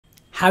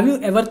Have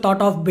you ever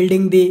thought of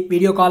building the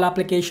video call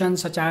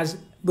applications such as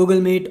Google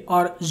Meet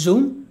or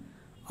Zoom?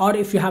 Or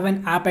if you have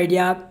an app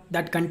idea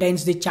that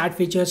contains the chat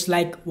features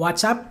like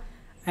WhatsApp,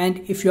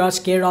 and if you are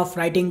scared of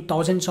writing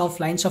thousands of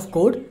lines of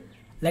code,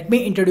 let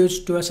me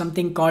introduce to you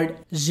something called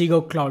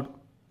ZEGOCLOUD.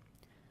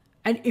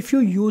 And if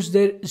you use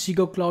their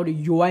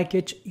ZEGOCLOUD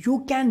UIKits,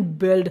 you can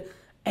build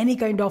any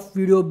kind of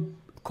video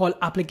call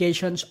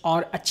applications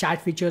or a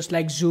chat features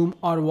like Zoom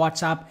or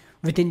WhatsApp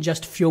within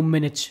just few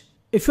minutes.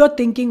 If you're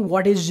thinking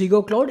what is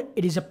ZEGOCLOUD,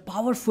 it is a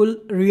powerful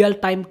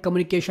real-time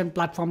communication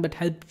platform that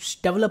helps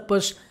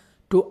developers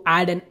to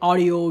add an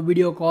audio,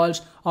 video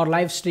calls or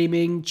live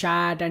streaming,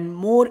 chat and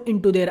more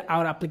into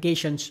our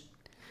applications.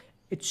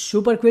 It's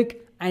super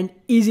quick and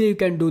easily you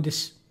can do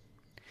this.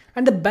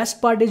 And the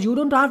best part is you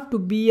don't have to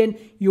be an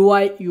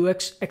UI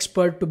UX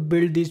expert to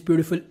build these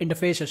beautiful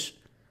interfaces.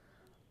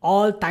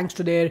 All thanks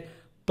to their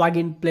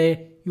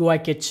plug-and-play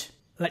UIKits.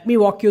 Let me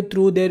walk you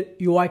through their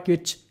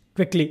UIKits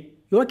quickly.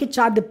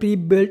 UIKits are the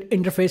pre-built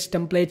interface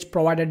templates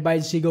provided by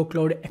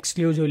ZEGOCLOUD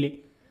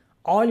exclusively.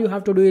 All you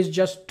have to do is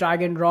just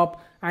drag and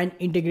drop and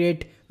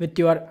integrate with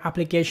your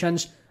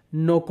applications,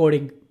 no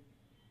coding.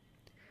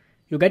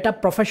 You get a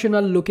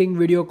professional looking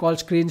video call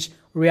screens,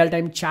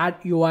 real-time chat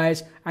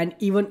UIs, and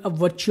even a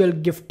virtual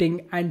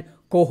gifting and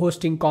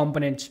co-hosting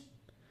components.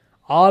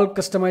 All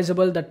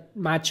customizable that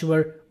match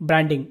your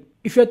branding.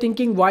 If you're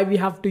thinking why we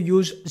have to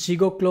use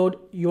ZEGOCLOUD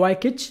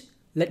UIKits,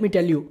 let me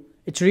tell you,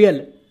 it's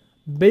real.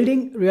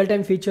 Building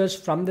real-time features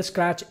from the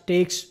scratch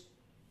takes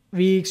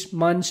weeks,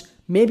 months,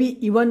 maybe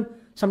even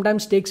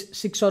sometimes takes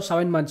 6 or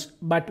 7 months.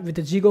 But with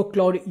the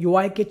ZEGOCLOUD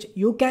UIKits,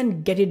 you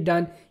can get it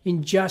done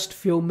in just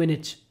few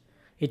minutes.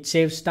 It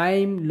saves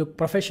time, look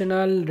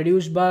professional,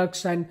 reduce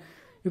bugs, and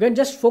you can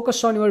just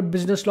focus on your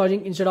business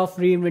logic instead of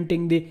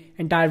reinventing the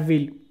entire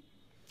wheel.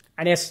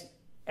 And yes,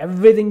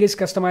 everything is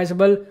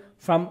customizable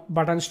from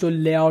buttons to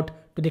layout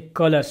to the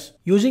colors.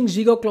 Using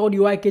ZEGOCLOUD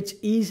UIKits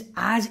is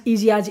as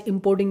easy as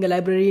importing a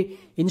library,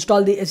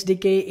 install the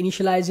SDK,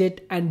 initialize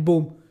it, and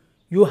boom,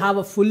 you have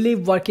a fully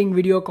working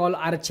video call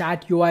or a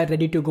chat UI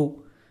ready to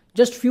go.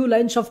 Just few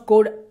lines of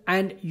code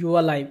and you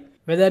are live.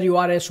 Whether you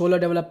are a solo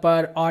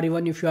developer or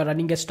even if you are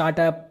running a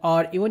startup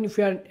or even if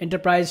you are an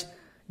enterprise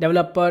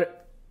developer,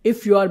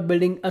 if you are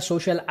building a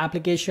social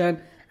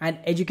application, an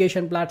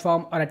education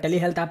platform or a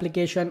telehealth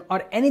application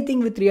or anything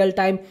with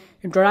real-time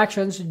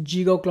interactions,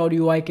 ZEGOCLOUD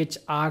UIKits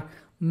are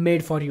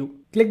made for you.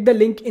 Click the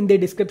link in the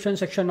description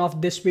section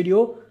of this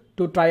video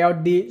to try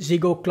out the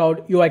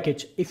ZEGOCLOUD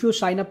UIKits. If you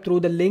sign up through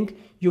the link,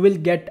 you will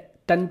get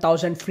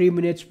 10,000 free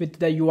minutes with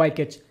the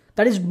UIKits.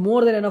 That is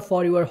more than enough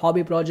for your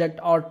hobby project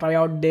or try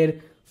out their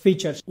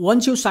features.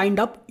 Once you signed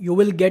up, you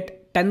will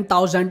get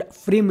 10,000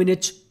 free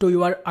minutes to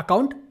your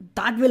account.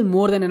 That will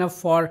more than enough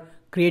for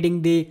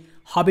creating the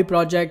hobby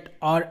project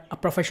or a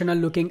professional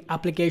looking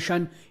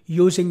application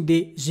using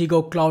the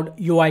ZEGOCLOUD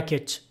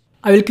UIKits.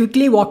 I will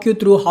quickly walk you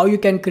through how you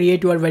can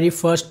create your very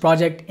first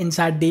project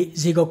inside the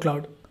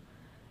ZEGOCLOUD.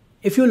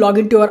 If you log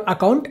into your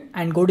account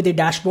and go to the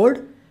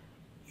dashboard,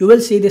 you will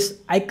see this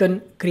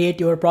icon, create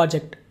your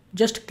project.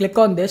 Just click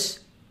on this,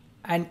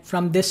 and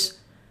from this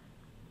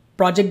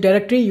project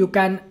directory, you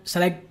can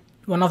select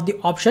one of the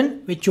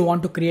option which you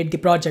want to create the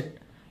project.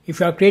 If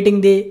you are creating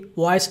the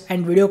voice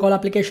and video call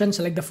application,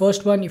 select the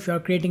first one. If you are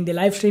creating the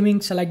live streaming,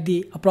 select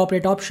the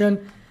appropriate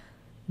option.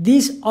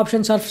 These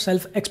options are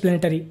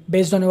self-explanatory.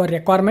 Based on your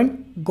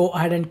requirement, go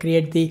ahead and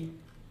create the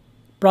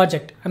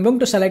project. I'm going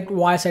to select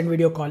voice and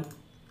video call.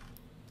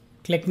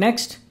 Click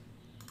next.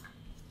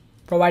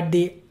 Provide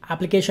the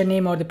application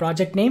name or the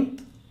project name.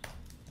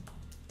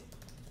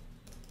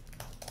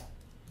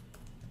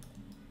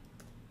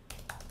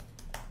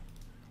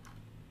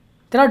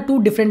 There are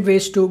two different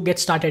ways to get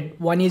started.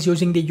 One is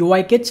using the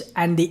UIKits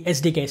and the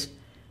SDKs.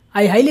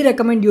 I highly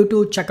recommend you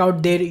to check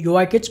out their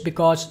UIKits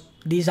because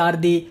these are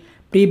the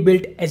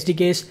pre-built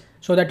SDKs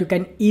so that you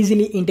can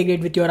easily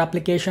integrate with your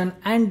application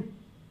and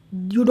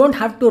you don't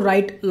have to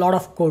write a lot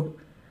of code.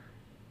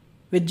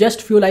 With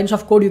just few lines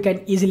of code, you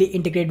can easily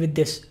integrate with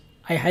this.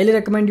 I highly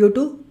recommend you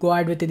to go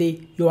ahead with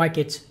the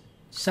UIKits.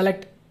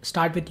 Select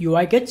start with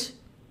UIKits.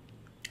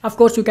 Of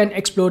course, you can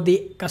explore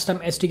the custom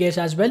SDKs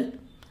as well.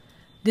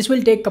 This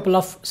will take a couple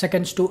of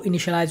seconds to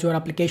initialize your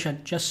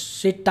application. Just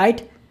sit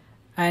tight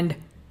and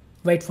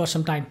wait for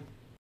some time.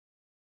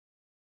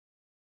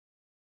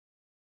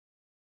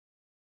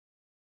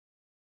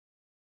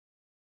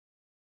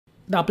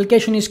 The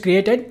application is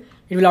created.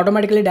 It will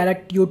automatically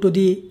direct you to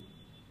the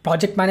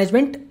project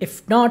management.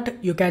 If not,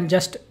 you can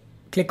just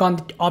click on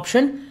the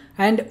option,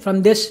 and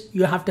from this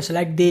you have to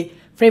select the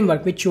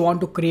framework which you want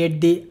to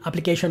create the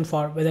application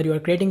for, whether you are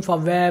creating for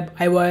web,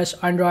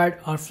 iOS, Android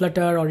or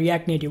Flutter or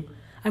React Native.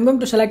 I'm going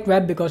to select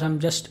web because I'm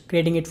just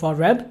creating it for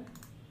web.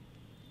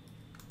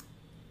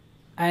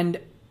 And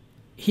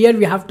here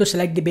we have to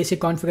select the basic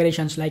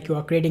configurations, like you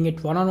are creating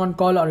it one-on-one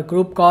call or a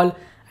group call,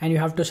 and you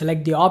have to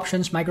select the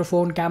options,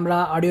 microphone, camera,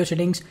 audio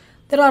settings.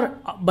 There are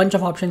a bunch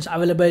of options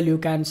available. You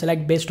can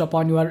select based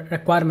upon your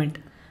requirement.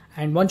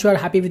 And once you are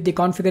happy with the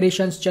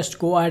configurations, just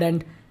go ahead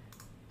and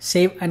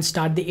save and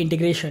start the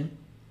integration.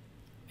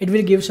 it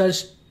will give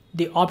us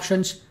the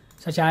options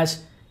such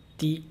as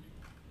the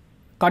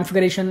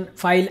configuration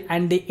file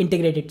and the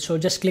integrate it. So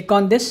just click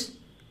on this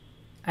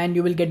and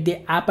you will get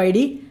the app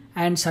ID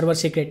and server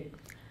secret.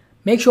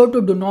 Make sure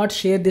to do not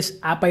share this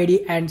app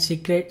ID and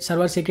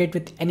server secret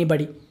with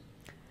anybody.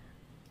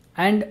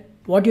 And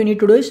what you need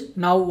to do is,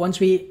 now once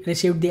we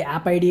received the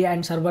app ID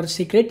and server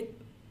secret,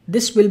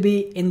 this will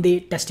be in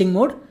the testing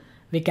mode.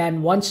 We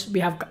can, once we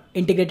have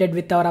integrated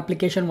with our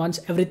application, once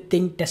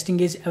everything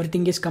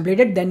is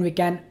completed, then we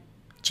can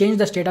change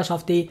the status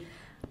of the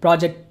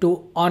project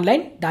to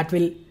online. That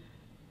will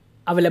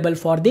available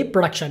for the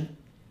production.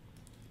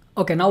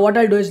 Okay, now what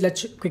I'll do is,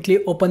 let's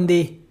quickly open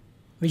the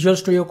Visual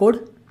Studio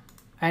Code,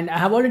 and I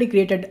have already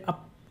created a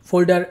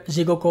folder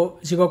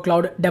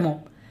ZEGOCLOUD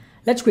demo.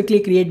 Let's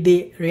quickly create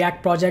the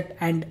React project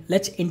and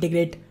let's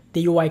integrate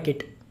the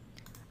UIKit.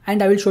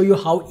 And I will show you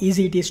how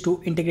easy it is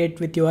to integrate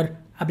with your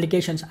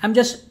applications. I'm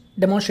just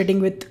demonstrating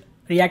with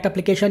React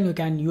application. You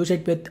can use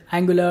it with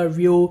Angular,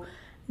 Vue,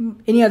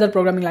 any other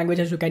programming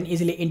languages you can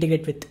easily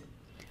integrate with.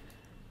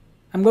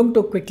 I'm going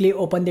to quickly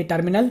open the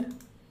terminal.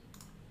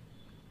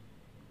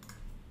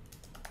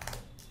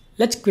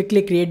 Let's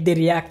quickly create the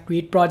React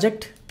Tweet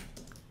project.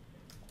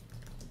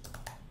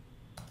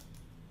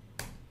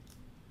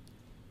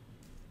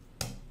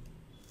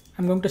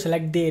 I'm going to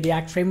select the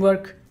React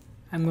framework.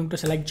 I'm going to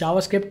select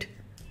JavaScript,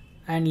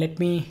 and let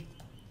me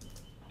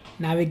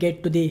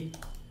navigate to the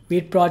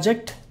Tweet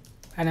project,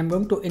 and I'm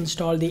going to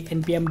install the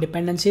npm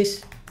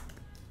dependencies.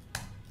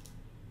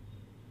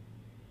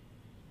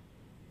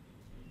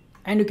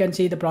 And you can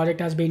see the project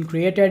has been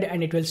created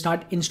and it will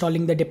start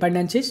installing the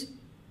dependencies.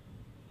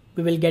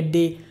 We will get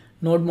the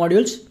node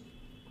modules.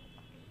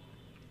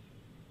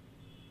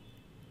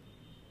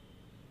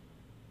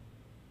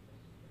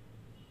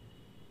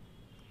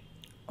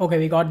 Okay,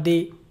 we got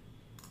the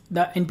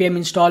npm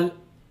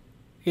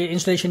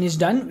installation is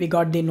done. We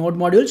got the node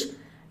modules.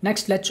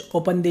 Next, let's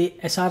open the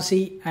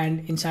src,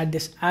 and inside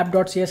this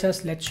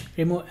app.css, let's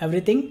remove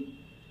everything.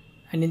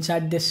 And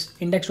inside this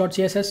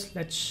index.css,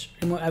 let's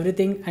remove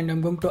everything. And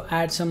I'm going to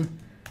add some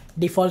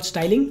default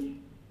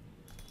styling,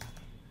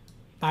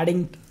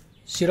 padding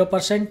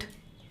 0%.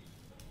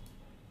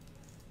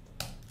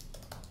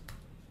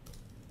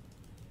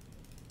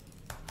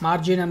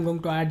 Margin, I'm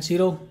going to add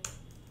 0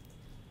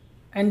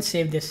 and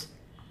save this.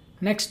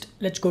 Next,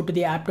 let's go to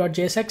the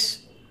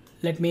app.jsx.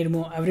 Let me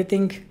remove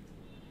everything.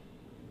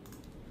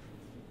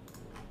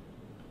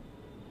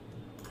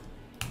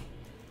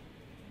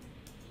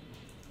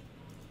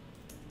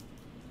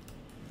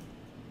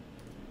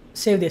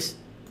 Save this.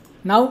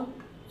 Now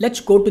let's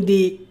go to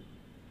the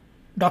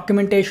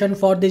documentation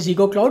for the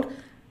ZEGOCLOUD.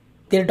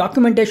 Their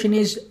documentation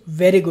is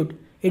very good.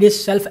 It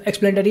is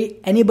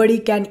self-explanatory. Anybody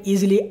can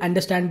easily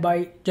understand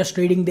by just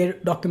reading their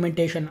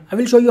documentation. I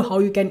will show you how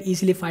you can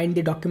easily find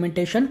the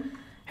documentation.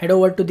 Head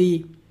over to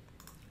the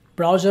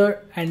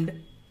browser and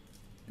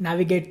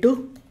navigate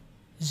to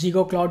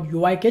ZEGOCLOUD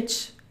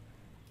UIKits.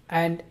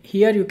 And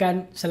here you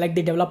can select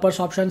the developers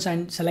options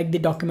and select the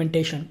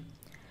documentation.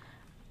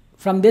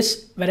 From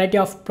this variety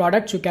of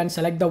products, you can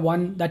select the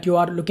one that you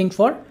are looking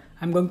for.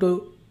 I'm going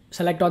to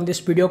select on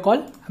this video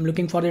call. I'm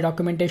looking for the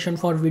documentation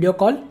for video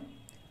call.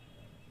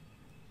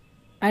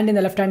 And in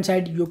the left hand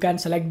side, you can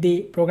select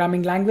the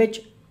programming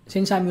language.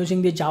 Since I'm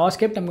using the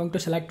JavaScript, I'm going to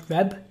select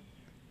web.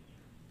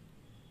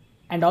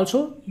 And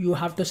also you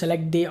have to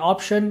select the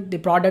option, the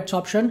products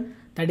option.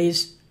 That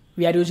is,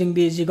 we are using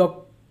the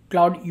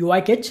ZEGOCLOUD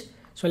UIKits.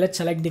 So let's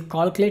select the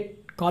call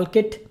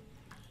kit.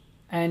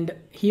 And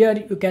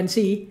here you can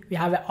see we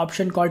have an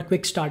option called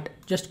quick start.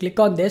 Just click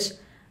on this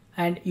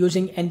and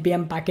using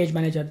npm package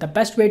manager. The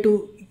best way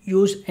to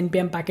use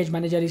npm package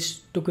manager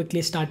is to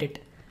quickly start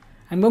it.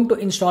 I'm going to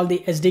install the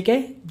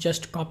SDK.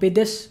 Just copy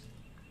this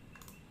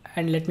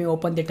and let me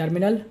open the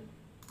terminal.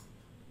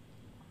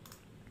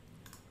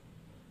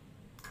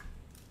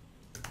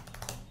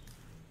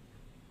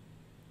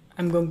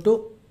 I'm going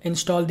to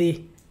install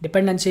the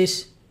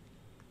dependencies,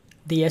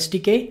 the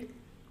SDK,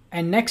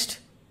 and next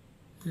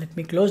let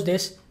me close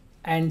this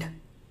and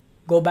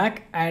go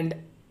back, and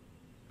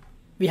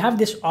we have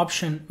this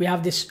option, we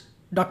have this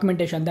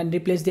documentation, then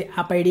replace the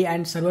app ID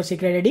and server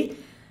secret ID.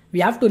 We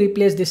have to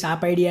replace this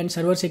app ID and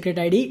server secret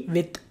ID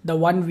with the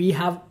one we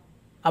have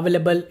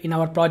available in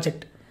our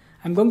project.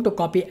 I'm going to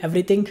copy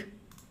everything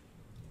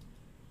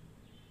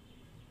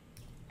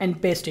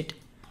and paste it.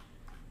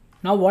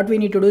 Now what we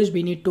need to do is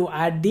we need to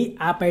add the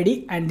app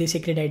ID and the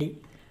secret ID.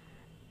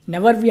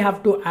 Never we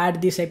have to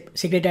add the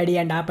secret ID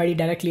and app ID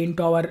directly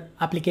into our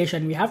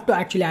application. We have to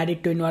actually add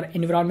it to our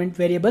environment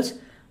variables.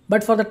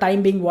 But for the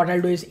time being, what I'll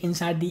do is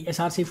inside the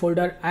src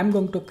folder, I'm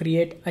going to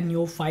create a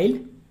new file,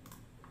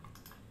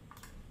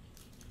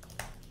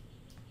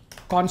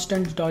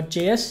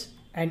 constant.js,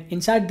 and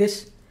inside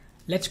this,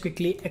 let's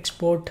quickly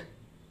export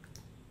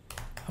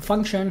a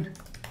function,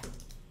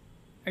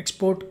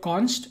 export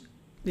const.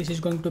 This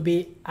is going to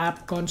be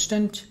app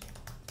constant.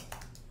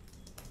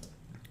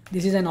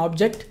 This is an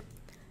object.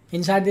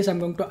 Inside this, I'm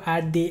going to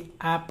add the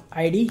app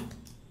ID.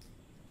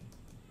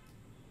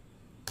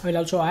 I will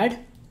also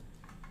add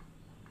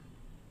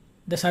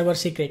the server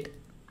secret.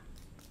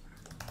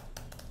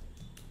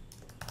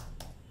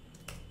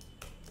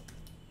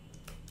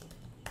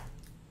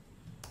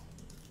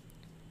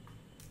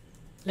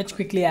 Let's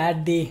quickly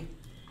add the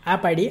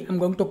app ID. I'm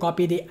going to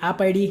copy the app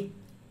ID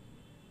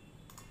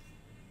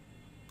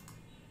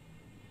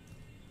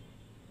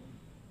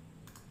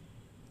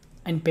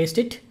and paste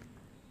it.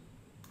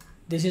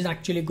 This is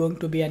actually going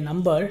to be a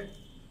number,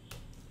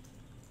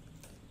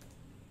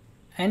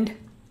 and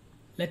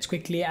let's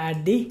quickly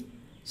add the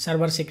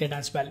server secret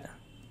as well.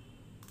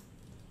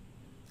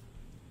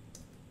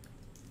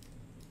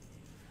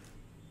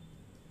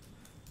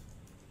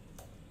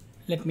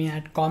 Let me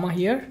add comma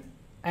here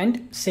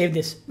and save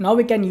this. Now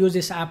we can use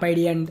this app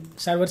ID and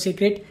server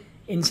secret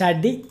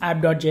inside the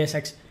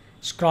app.jsx.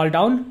 Scroll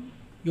down,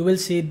 you will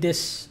see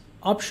this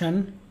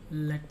option.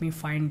 Let me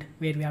find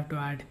where we have to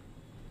add.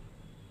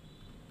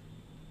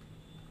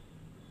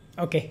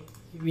 Okay,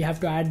 we have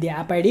to add the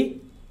app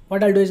ID.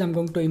 What I'll do is I'm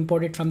going to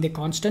import it from the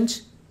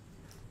constants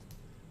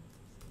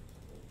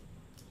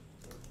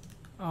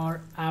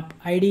or app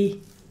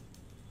ID,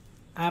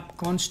 app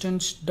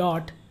constants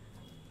dot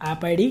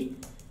app ID.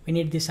 We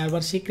need the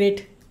server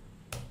secret.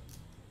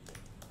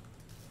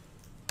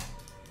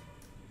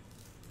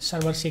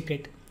 Server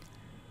secret.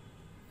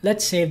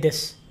 Let's save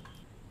this.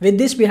 With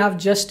this, we have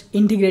just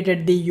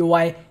integrated the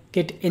UI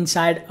kit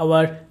inside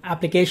our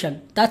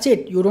application. That's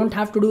it. You don't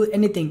have to do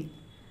anything.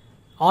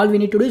 All we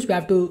need to do is we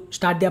have to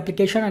start the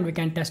application and we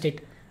can test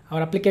it.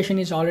 Our application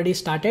is already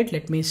started.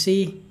 Let me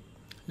see.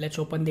 Let's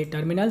open the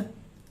terminal.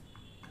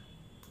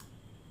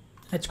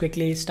 Let's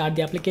quickly start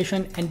the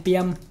application.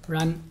 npm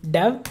run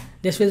dev.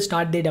 This will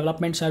start the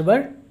development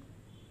server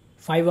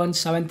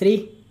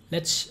 5173.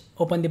 Let's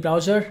open the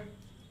browser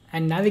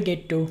and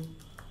navigate to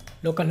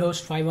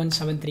localhost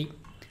 5173,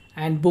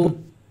 and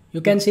boom, you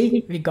can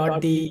see we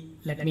got the,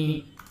 let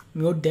me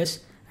mute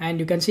this, and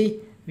you can see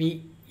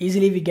we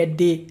get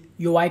the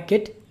UI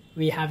kit.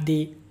 We have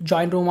the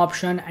join room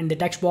option and the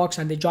text box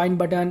and the join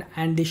button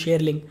and the share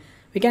link.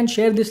 We can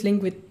share this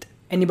link with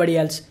anybody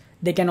else.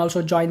 They can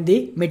also join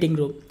the meeting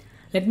room.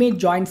 Let me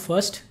join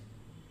first.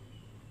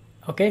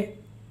 Okay,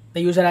 the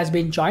user has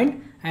been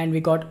joined and we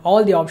got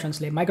all the options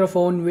like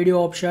microphone, video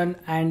option,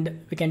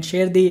 and we can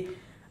share the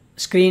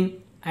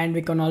screen, and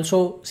we can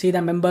also see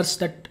the members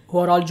that who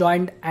are all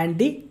joined and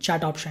the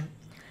chat option.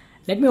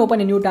 Let me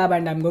open a new tab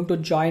and I'm going to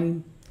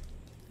join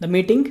the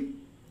meeting.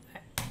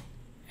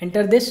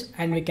 Enter this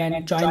and we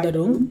can join the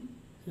room.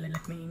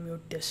 Let me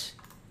mute this.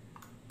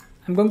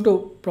 I'm going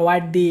to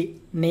provide the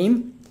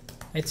name,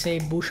 let's say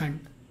Bhushan,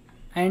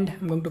 and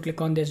I'm going to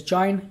click on this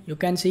join. You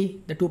can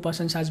see the 2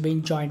 persons has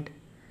been joined.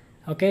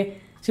 Okay,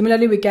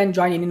 similarly we can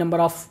join any number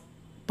of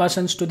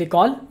persons to the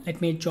call.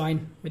 Let me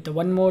join with the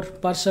one more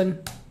person.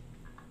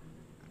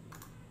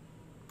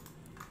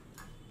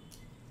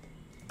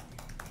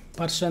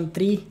 Person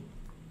 3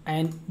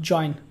 and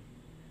join,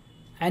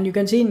 and you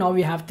can see now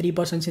we have 3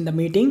 persons in the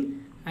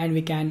meeting, and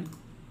we can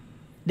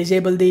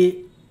disable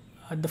the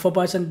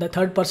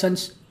third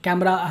person's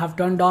camera I have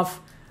turned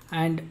off,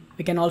 and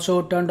we can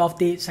also turn off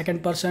the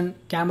second person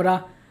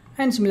camera,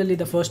 and similarly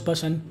the first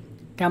person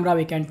camera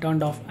we can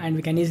turn off, and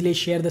we can easily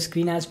share the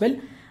screen as well.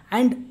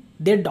 And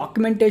their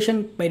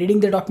documentation, by reading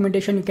the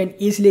documentation you can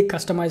easily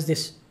customize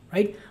this,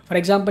 right? For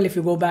example, if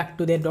you go back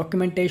to their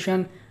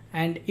documentation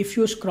and if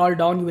you scroll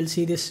down, you will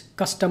see this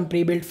custom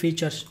pre-built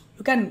features.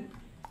 You can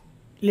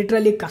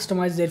literally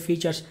customize their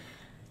features.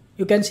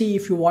 You can see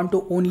if you want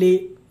to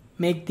only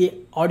make the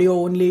audio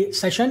only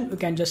session, you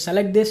can just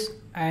select this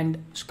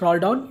and scroll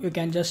down. You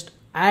can just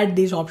add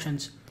these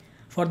options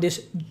for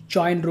this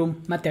join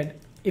room method.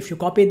 If you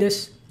copy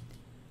this,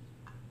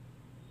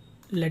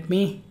 let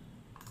me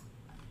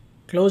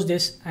close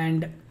this,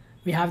 and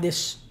we have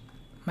this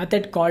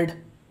method called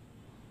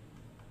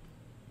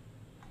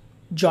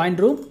join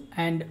room,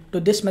 and to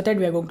this method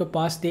we are going to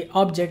pass the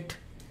object,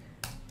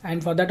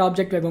 and for that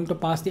object we are going to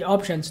pass the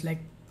options like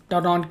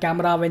turn on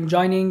camera when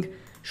joining,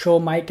 show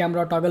my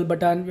camera toggle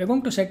button. We are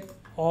going to set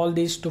all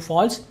these to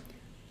false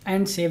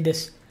and save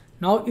this.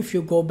 Now if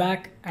you go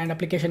back and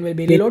application will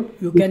be reload,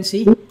 you can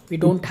see we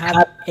don't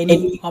have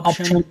any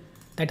option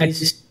that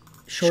is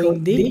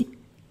showing the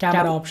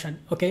camera option.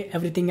 Okay,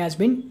 everything has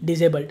been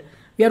disabled.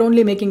 We are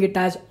only making it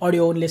as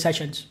audio only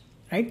sessions,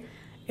 right?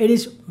 It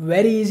is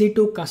very easy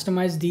to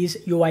customize these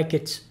UI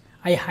kits.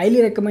 I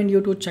highly recommend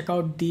you to check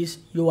out these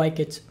UI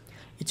kits.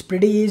 It's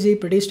pretty easy,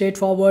 pretty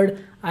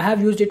straightforward. I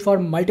have used it for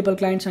multiple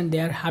clients and they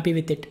are happy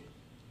with it.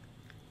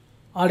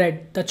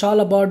 Alright, that's all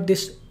about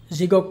this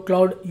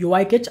ZEGOCLOUD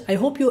UI kits. I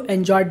hope you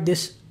enjoyed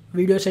this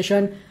video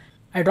session.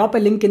 I drop a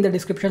link in the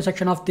description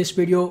section of this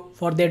video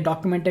for their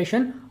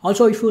documentation.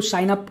 Also, if you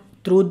sign up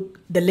through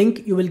the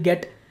link, you will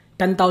get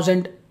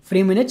 10,000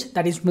 free minutes.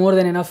 That is more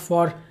than enough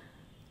for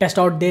test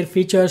out their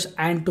features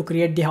and to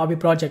create the hobby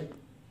project.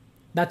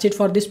 That's it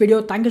for this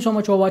video. Thank you so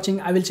much for watching.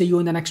 I will see you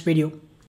in the next video.